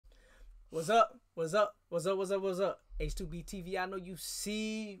What's up? What's up? What's up? What's up? What's up? H2B TV. I know you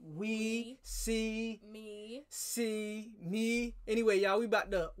see, see me. Anyway, y'all, we about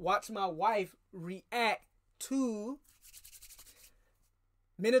to watch my wife react to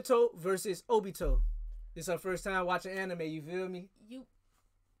Minato versus Obito. This is her first time watching anime. You feel me?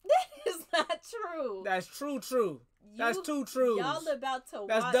 That is not true. That's true. That's two truths. Y'all about to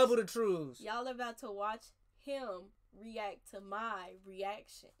That's watch, double the truths. Y'all about to watch him react to my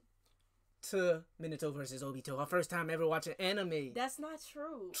reaction to Minato versus Obito. Her first time ever watching anime. That's not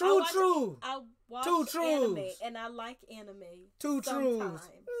true. True. I watch Two anime truths. and I like anime. Two sometimes. truths.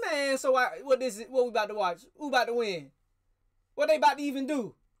 Man, so what we about to watch? Who about to win? What they about to even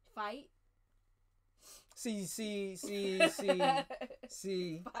do? Fight. See.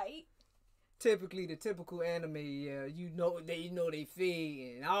 Fight. Typically, the typical anime, yeah, you know they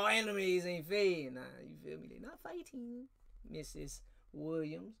fade, and all animes ain't fade. Nah, you feel me? They not fighting, Mrs.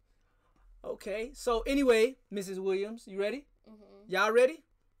 Williams. Okay, so anyway, Mrs. Williams, you ready? Y'all ready?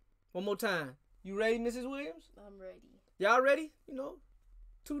 One more time. You ready, Mrs. Williams? I'm ready. Y'all ready?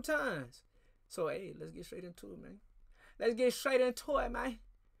 2 times. So, hey, let's get straight into it, man. Let's get straight into it.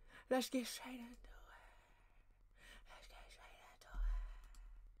 Let's get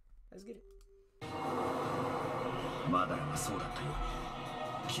it. マダラがそうだったよ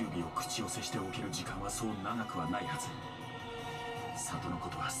うに九尾を口寄せしておける時間はそう長くはないはず。里のこ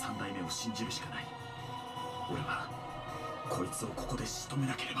とは三代目を信じるしかない。俺はこいつをここで仕留め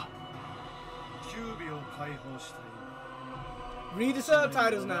なければ。九尾を解放したい。 Read the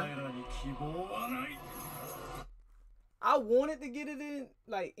subtitles now. お前らに希望はない。 I wanted to get it in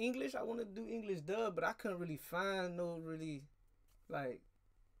like English. I wanted to do English dub, but I couldn't really find no really like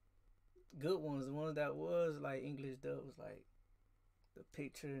good ones. The ones that was like English dub was like the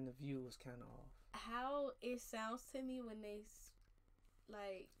picture and the view was kind of off. How it sounds to me when they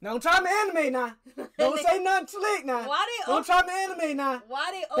like. Now don't try my anime now. Don't say nothing slick now. Why they don't try my anime now.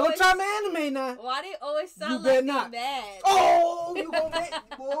 Why they always? Don't try my anime now. Why they always sound you like better they not. mad? Oh, you gonna make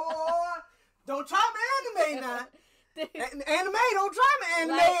boy? Don't try my anime now. Anime, don't try my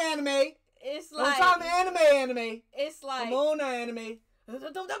anime. Like, anime. It's like don't try my anime. It's like come on now, anime. Hey,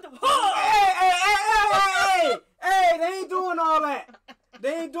 they ain't doing all that.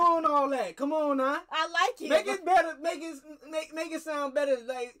 They ain't doing all that. Come on now. I like it. Make it better. Make it sound better.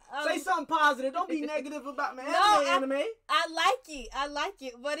 Like say something positive. Don't be negative about my anime. I like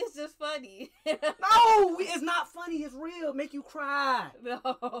it, but it's just funny. No, it's not funny. It's real. Make you cry.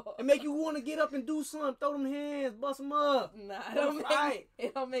 No. It make you want to get up and do something. Throw them hands. Bust them up. Nah,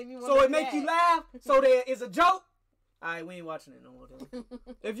 it don't make me want so it make you laugh. So there is a joke. Alright, we ain't watching it no more.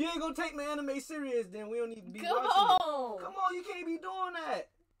 If you ain't gonna take my anime serious, then we don't need to be watching it. Come on, you can't be doing that.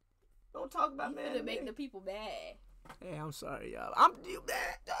 Don't talk about me. You make the people mad. Hey, I'm sorry, y'all. I'm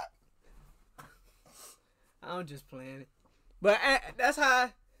just playing it. But that's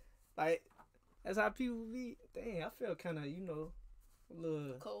how people be. Dang, I feel kind of, a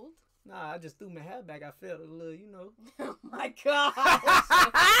little cold. Nah, I just threw my hair back. I felt a little, Oh my god.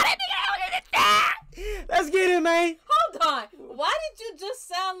 Let's get it, man. Hold on. Why did you just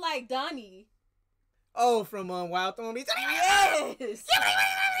sound like Donnie? Oh, from Wild Thorn Beach? Yes.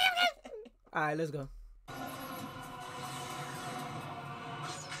 All right, let's go.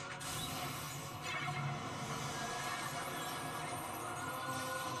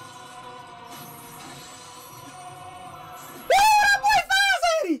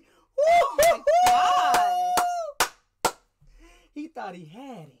 He thought he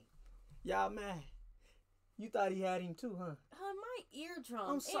had him. Y'all man. You thought he had him too, huh? My eardrum.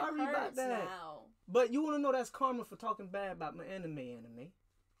 I'm sorry about that. Now. But you want to know that's karma for talking bad about my anime.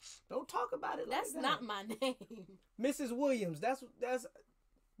 Don't talk about it like that. That's not my name. Mrs. Williams, that's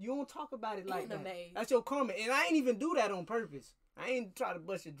you don't talk about it like anime. That. That's your karma. And I ain't even do that on purpose. I ain't try to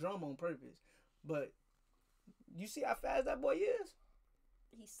bust your drum on purpose. But you see how fast that boy is?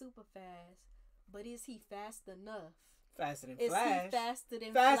 He's super fast. But is he fast enough? Faster than Flash. Is he faster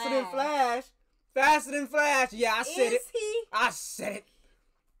than Faster than Flash. Faster than Flash. Yeah, I said it. Is he? I said it.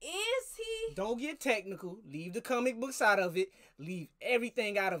 Is he? Don't get technical. Leave the comic books out of it. Leave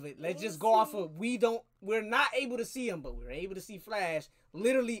everything out of it. Let's just go off of we're not able to see him, but we're able to see Flash.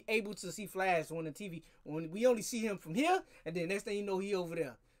 Literally able to see Flash on the TV. When we only see him from here, and then next thing you know, he over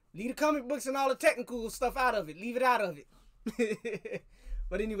there. Leave the comic books and all the technical stuff out of it. Leave it out of it.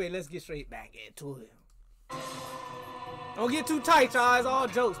 But anyway, let's get straight back into it. Don't get too tight, y'all. It's all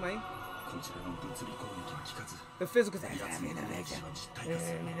jokes, man. The physical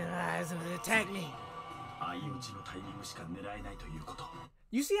attack me.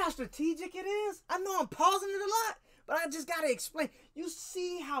 You see how strategic it is? I know I'm pausing it a lot, But I just gotta explain. You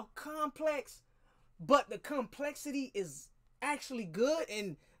see how complex, but the complexity is actually good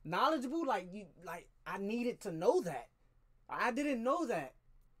and knowledgeable. Like I needed to know that. I didn't know that.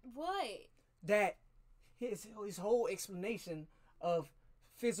 What? That his whole explanation of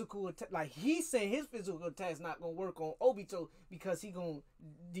physical attack, like he's saying his physical attack's not gonna work on Obito because he gonna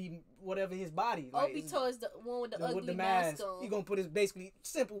whatever his body. Like, Obito is the one with the ugly with the mask mask. on. He gonna put his basically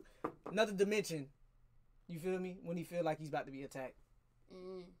simple another dimension. You feel me? When he feel like he's about to be attacked,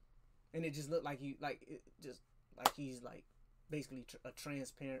 and it just looked like he's like basically a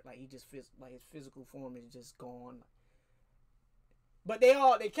transparent. Like he just feels like his physical form is just gone. But they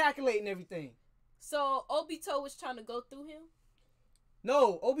calculating everything. So Obito was trying to go through him.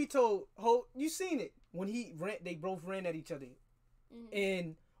 No, Obito, you seen it when they both ran at each other,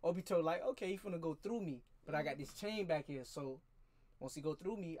 and Obito like, okay, he finna go through me, but I got this chain back here, so once he go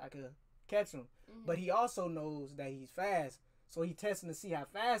through me, I could catch him. But he also knows that he's fast, so he testing to see how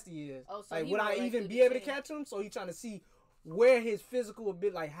fast he is. Oh, so like, he would I went even through be the able to chain. catch him? So he trying to see where his physical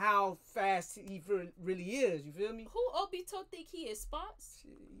bit, like how fast he really is. You feel me? Who Obito think he is? Spots?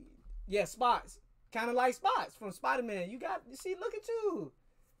 Yeah, Spots. Kind of like Spots from Spider-Man. Look at you.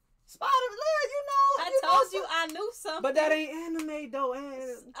 Spider, I told you I knew something. But that ain't anime though.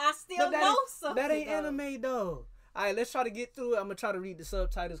 I still know something. That ain't though. anime though. All right, let's try to get through it. I'm gonna try to read the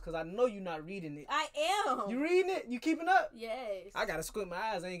subtitles because I know you're not reading it. I am. You reading it? You keeping up? Yes. I gotta squint my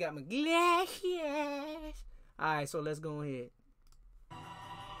eyes. I ain't got my glasses. All right, so let's go ahead.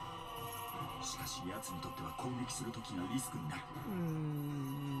 しかし奴にとっては攻撃する時がリスクになる。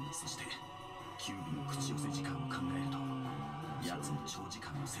そしてキュービの口寄せ時間を考えると奴の長時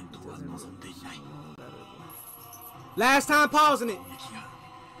間の戦闘は望んでいない。 Last time pausing it. 攻撃が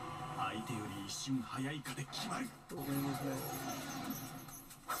相手より一瞬早いかで決まる。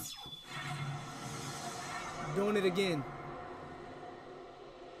 Doing it again.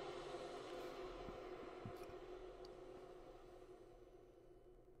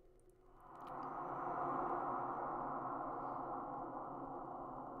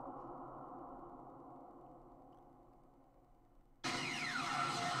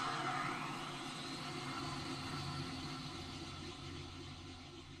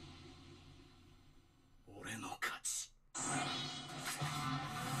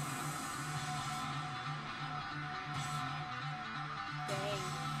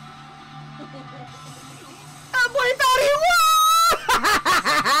 That boy thought he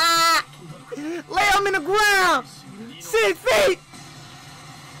won! Lay him in the ground! 6 feet!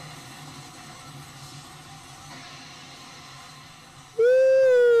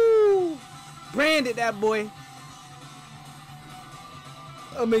 Woo! Branded that boy.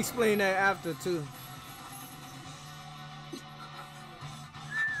 I'm gonna explain that after too.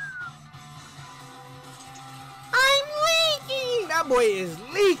 I'm leaking! That boy is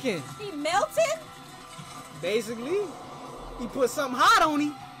leaking! He melted? Basically, he put something hot on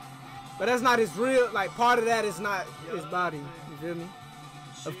him, but that's not his real. Like part of that is not his body. You feel me?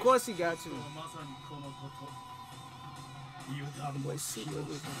 Of course he got you. Boy, see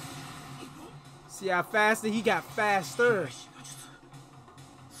how faster he got faster.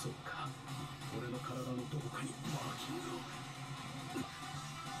 そうか。俺の体のどこかにマーキングを。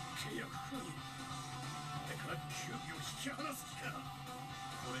契約か。だからキュービを引き離す気か。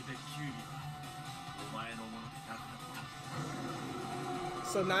これでキュービはお前のものでなくなった。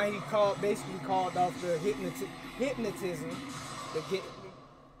 So now he basically called off the hypnotism to get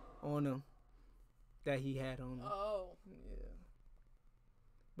on him that he had on him. Oh. Yeah.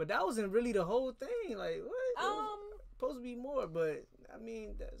 But that wasn't really the whole thing. Like what? Supposed to be more, but I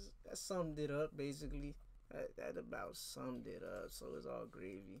mean that summed it up basically. That about summed it up. So it's all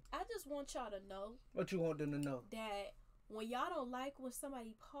gravy. I just want y'all to know. What you want them to know? That when y'all don't like when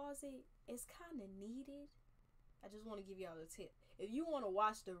somebody pause it, it's kind of needed. I just want to give y'all a tip. If you want to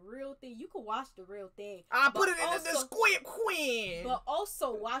watch the real thing, you can watch the real thing. I put it in the squid queen. But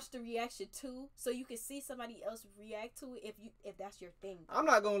also watch the reaction too, so you can see somebody else react to it if that's your thing. I'm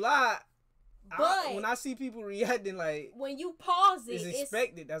not gonna lie. But when I see people reacting like when you pause it, it's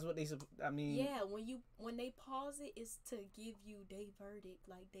expected. That's what they. I mean, yeah. When they pause it, it's to give you their verdict,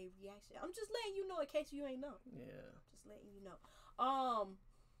 like their reaction. I'm just letting you know in case you ain't know. Yeah. Just letting you know.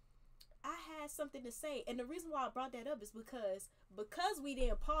 I had something to say, and the reason why I brought that up is because we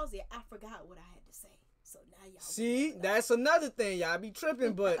didn't pause it, I forgot what I had to say. So now y'all see, that's another thing. Y'all be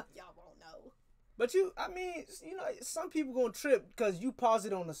tripping, but y'all won't know. But I mean, you know, some people gonna trip because you pause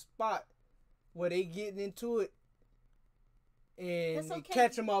it on the spot where they getting into it, and they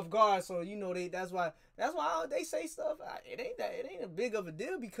catch them off guard. So you know that's why they say stuff. It ain't a big of a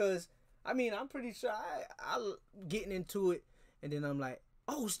deal because I mean, I'm pretty sure I getting into it, and then I'm like,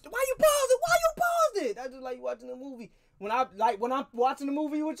 oh, why you pause it? Why you paused it? I just like watching the movie. When I'm watching the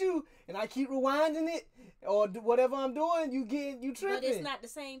movie with you, and I keep rewinding it, or whatever I'm doing, you tripping. But it's not the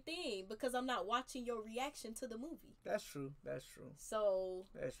same thing because I'm not watching your reaction to the movie. That's true. So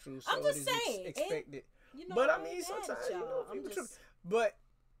that's true. So I'm just saying, expected. You know, but I mean, sometimes you know, I'm people just... But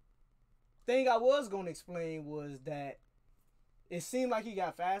thing I was gonna explain was that it seemed like he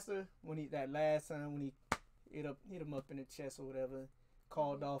got faster when that last time when he hit him up in the chest or whatever,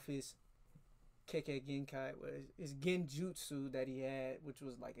 called off his Keke Genkai, his genjutsu that he had, which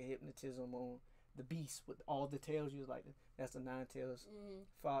was like a hypnotism on the beast with all the tails. He was like, that's the nine tails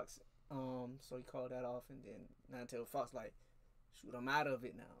fox. So he called that off, and then nine tailed fox like, shoot, I'm out of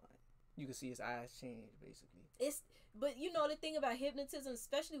it now. Like, you can see his eyes change basically. But you know the thing about hypnotism,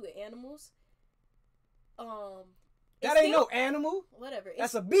 especially with animals, that ain't no animal. Whatever.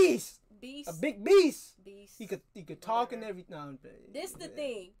 That's a beast. A big beast. He could talk and everything. This the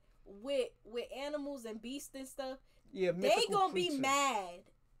thing with animals and beasts and stuff. Yeah, they gonna be mad.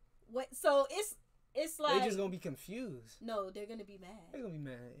 So it's like they just gonna be confused. No, they're gonna be mad. They're gonna be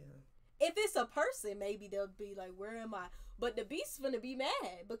mad. Yeah. If it's a person, maybe they'll be like, "Where am I?" But the beast's gonna be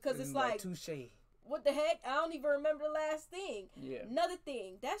mad because it's like touche. What the heck? I don't even remember the last thing. Yeah. Another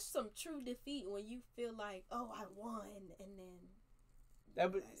thing, that's some true defeat when you feel like, oh, I won, and then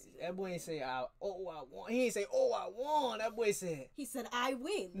that boy ain't say I won. He ain't say I won. That boy said he said I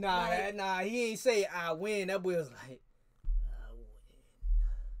win. Nah, he ain't say I win. That boy was like I win.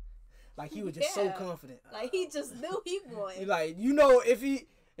 Like he was just so confident. Like he just knew he won. Like, you know, if he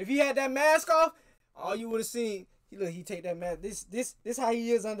had that mask off, all you would have seen. He take that mask. This how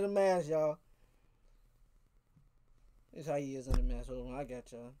he is under the mask, y'all. This how he is under the mask. Hold on, I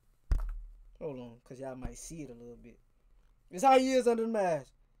got y'all. Hold on, cause y'all might see it a little bit. This how he is under the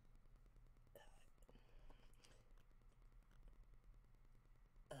mask.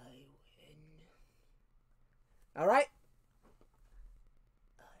 I win. All right.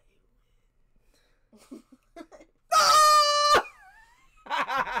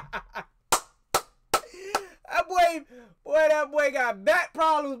 I win. That boy got back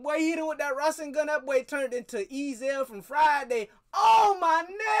problems. Boy, he hit him with that Russian gun. That boy turned into Ezel from Friday. Oh, my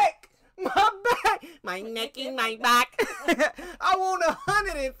neck, my back, my neck and my back. I want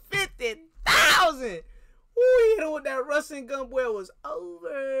 150,000. Ooh, he hit him with that Russian gun. Boy, it was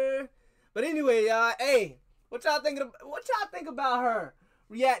over. But anyway, y'all, hey, what y'all think about her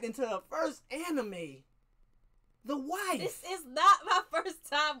reacting to her first anime? The wife. This is not my first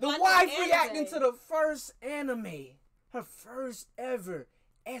time watching the wife anime. reacting to the first anime. Her first ever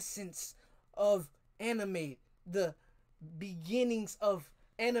essence of anime. The beginnings of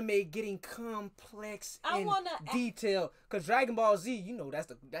anime getting complex and detailed. Because Dragon Ball Z, you know, that's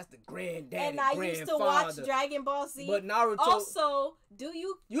the granddaddy, and I used to watch Dragon Ball Z. But Naruto. Also,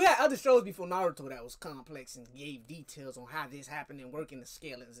 you had other shows before Naruto that was complex and gave details on how this happened and working the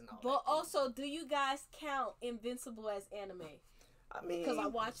scalings and all that. But also, do you guys count Invincible as anime? I mean, because I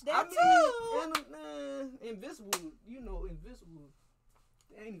watched that too. Invincible, you know, Invincible.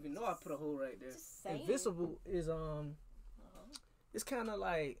 I didn't even know I put a hole right there. Invincible is it's kind of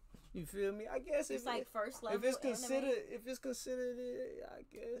like, you feel me? I guess it's like first level. If it's considered it, I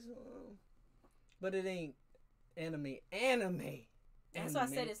guess. But it ain't anime. That's why I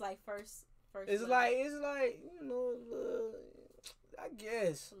said it's like first. It's level. it's like you know, I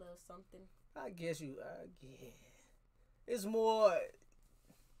guess a little something. I guess. It's more.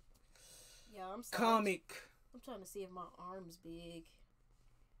 Yeah, I'm sorry. Comic. I'm trying to see if my arm's big.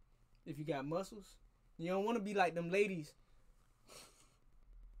 If you got muscles, you don't want to be like them ladies.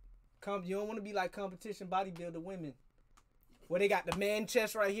 You don't want to be like competition bodybuilder women, where they got the man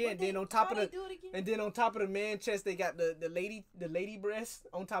chest right here, and then on top of the man chest they got the lady breast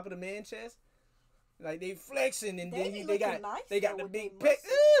on top of the man chest. Like they flexing, and then they got the big pec.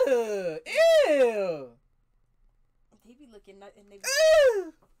 Ew. They be looking nice, and they.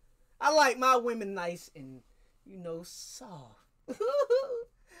 I like my women nice and soft.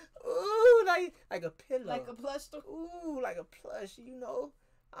 Ooh, like a pillow, like a plush. Ooh, like a plush.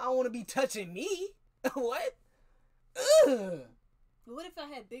 I don't want to be touching me. What? Ugh. What if I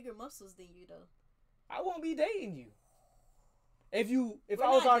had bigger muscles than you though? I won't be dating you. If I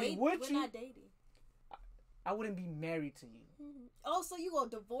was already with you, we're not dating. I wouldn't be married to you. Mm-hmm. Oh, so you gonna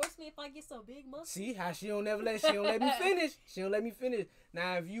divorce me if I get some big muscles? See how she don't let me finish. She don't let me finish.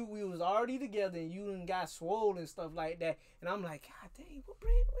 Now if we was already together and you done got swole and stuff like that, and I'm like, God dang, what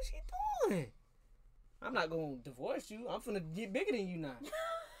she doing? I'm not gonna divorce you. I'm finna get bigger than you now.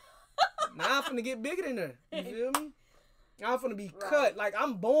 Now I'm finna get bigger than her. You feel me? I'm finna be cut. Like,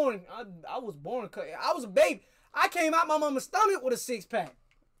 I'm born. I was born cut. I was a baby. I came out my mama's stomach with a 6-pack.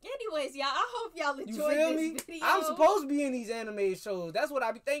 Anyways, y'all, I hope y'all You enjoyed feel this me? video. I'm supposed to be in these anime shows. That's what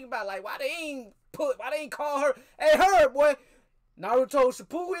I be thinking about. Like, why they ain't call her? Hey, her, boy. Naruto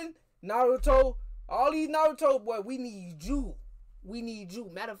Shippuden, Naruto, all these Naruto, boy, we need you. We need you.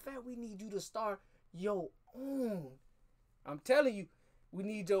 Matter of fact, we need you to start your own. I'm telling you, we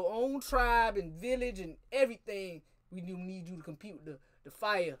need your own tribe and village and everything. We need you to compete with the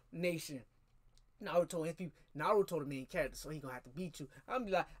Fire Nation. Naruto and his people. Naruto the main character, so he gonna have to beat you. I'm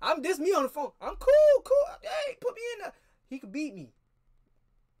be like, this me on the phone. I'm cool. Hey, put me in there. He could beat me.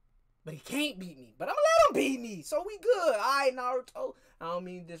 But he can't beat me. But I'm gonna let him beat me. So we good. Alright, Naruto. I don't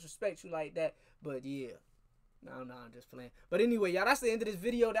mean to disrespect you like that. But yeah. No, I'm just playing. But anyway, y'all, that's the end of this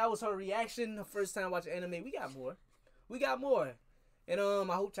video. That was her reaction. Her first time watching anime. We got more. And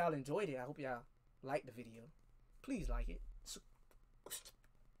I hope y'all enjoyed it. I hope y'all liked the video. Please like it.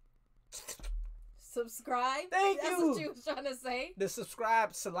 Subscribe. Thank That's you. what you was trying to say. The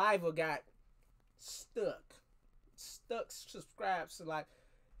subscribe saliva got stuck. Subscribe saliva.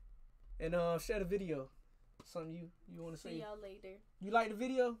 And share the video. Something you want to say? See y'all later. You like the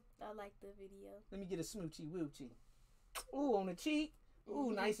video? I like the video. Let me get a smoochy woochie. Ooh, on the cheek.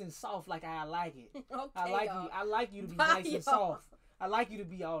 Ooh, nice and soft like I like it. Okay, I like you to be Bye, nice and y'all. soft. I like you to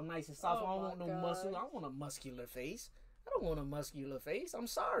be all nice and soft. Oh, I don't want no my muscle. gosh. I want a muscular face. I don't want a muscular face. I'm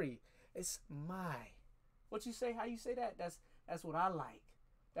sorry. It's what you say? How you say that? That's what I like.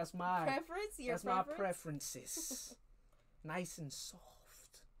 That's my Preference? Your that's preference? my preferences. Nice and soft.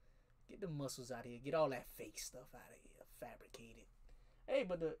 Get the muscles out of here. Get all that fake stuff out of here. Fabricated. Hey,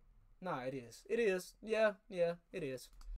 but it is. It is. Yeah, it is.